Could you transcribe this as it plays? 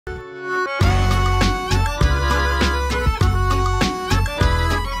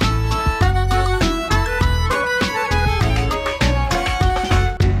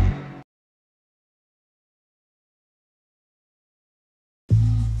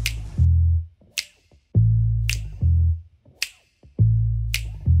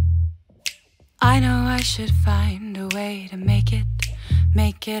I know I should find a way to make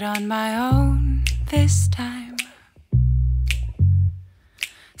it on my own this time.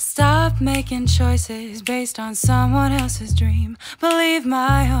 Stop making choices based on someone else's dream. Believe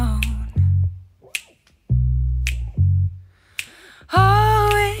my own. Oh,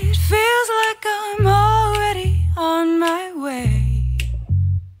 it feels like I'm already on my way.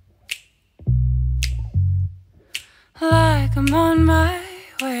 Like I'm on my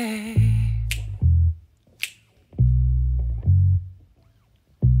way.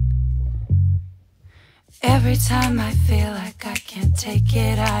 Every time I feel like I can't take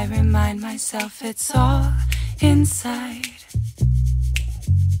it, I remind myself it's all inside.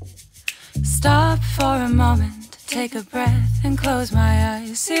 Stop for a moment, take a breath and close my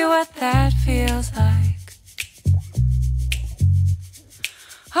eyes. See what that feels like.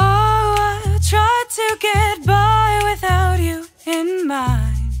 Oh, I tried to get by without you in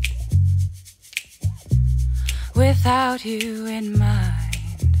mind. Without you in mind.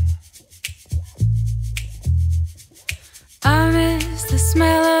 I miss the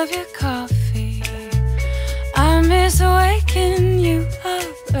smell of your coffee. I miss waking you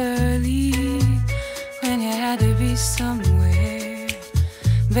up early when you had to be somewhere.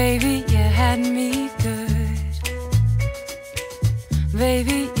 Baby, you had me good.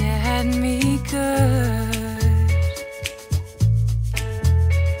 Baby, you had me good.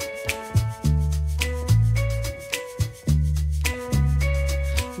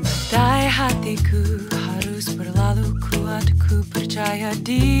 Badai hatiku harus berlalu, kuatku percaya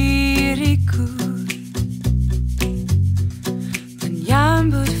diriku.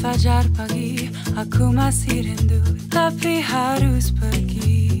 Menyambut fajar pagi, aku masih rindu, tapi harus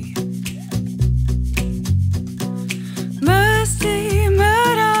pergi. Mesti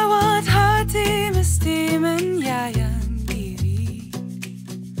merawat hati, mesti menyayang diri.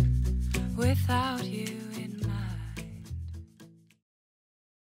 Without you